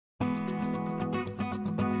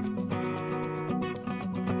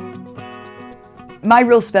My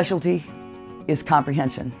real specialty is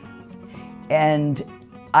comprehension, and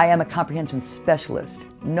I am a comprehension specialist.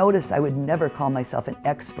 Notice I would never call myself an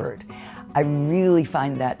expert. I really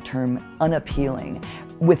find that term unappealing.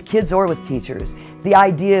 With kids or with teachers, the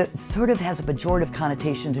idea sort of has a pejorative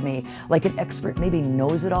connotation to me, like an expert maybe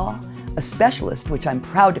knows it all. A specialist, which I'm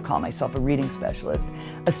proud to call myself a reading specialist,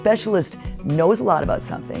 a specialist knows a lot about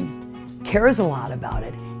something, cares a lot about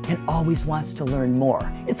it, and always wants to learn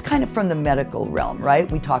more. It's kind of from the medical realm, right?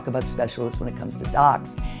 We talk about specialists when it comes to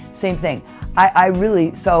docs. Same thing.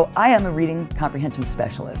 So I am a reading comprehension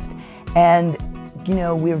specialist. And you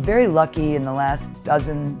know, we're very lucky in the last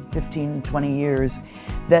 15, 20 years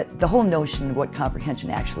that the whole notion of what comprehension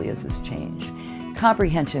actually is has changed.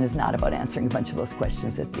 Comprehension is not about answering a bunch of those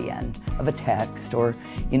questions at the end of a text or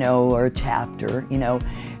a chapter.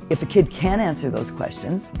 If a kid can answer those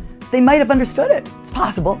questions, they might have understood it. It's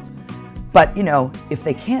possible. But, if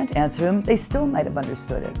they can't answer them, they still might have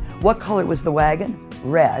understood it. What color was the wagon?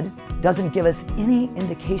 Red. Doesn't give us any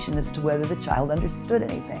indication as to whether the child understood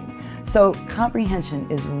anything. So comprehension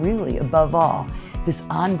is really, above all, this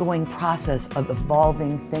ongoing process of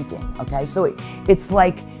evolving thinking, okay? So it's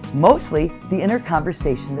like mostly the inner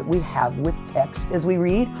conversation that we have with text as we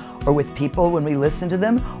read, or with people when we listen to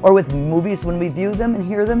them, or with movies when we view them and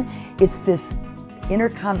hear them. It's this inner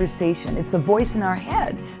conversation. It's the voice in our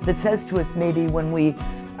head that says to us maybe when we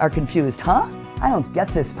are confused, huh? I don't get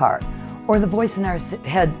this part. Or the voice in our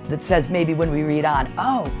head that says maybe when we read on,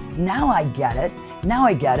 oh, now I get it. Now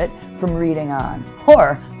I get it from reading on.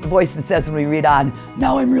 Or the voice that says when we read on,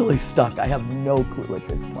 now I'm really stuck. I have no clue at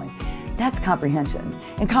this point. That's comprehension.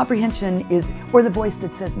 And comprehension is, or the voice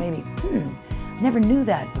that says maybe, never knew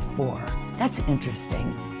that before. That's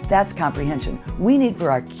interesting. That's comprehension. We need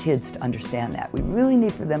for our kids to understand that. We really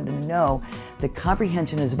need for them to know that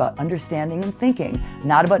comprehension is about understanding and thinking,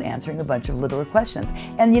 not about answering a bunch of literal questions.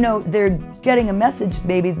 And they're getting a message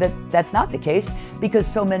maybe that that's not the case, because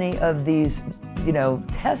so many of these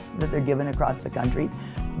tests that they're given across the country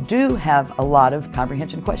do have a lot of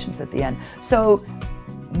comprehension questions at the end. So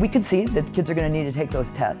we can see that kids are going to need to take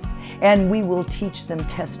those tests. And we will teach them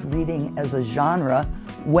test reading as a genre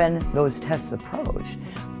when those tests approach.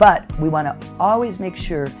 But we want to always make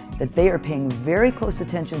sure that they are paying very close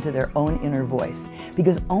attention to their own inner voice,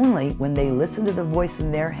 because only when they listen to the voice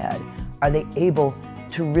in their head are they able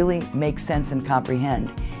to really make sense and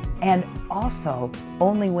comprehend. And also,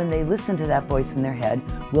 only when they listen to that voice in their head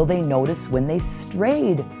will they notice when they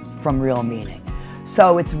strayed from real meaning.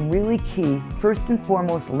 So it's really key. First and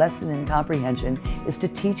foremost lesson in comprehension is to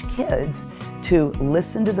teach kids to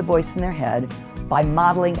listen to the voice in their head by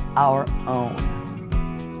modeling our own.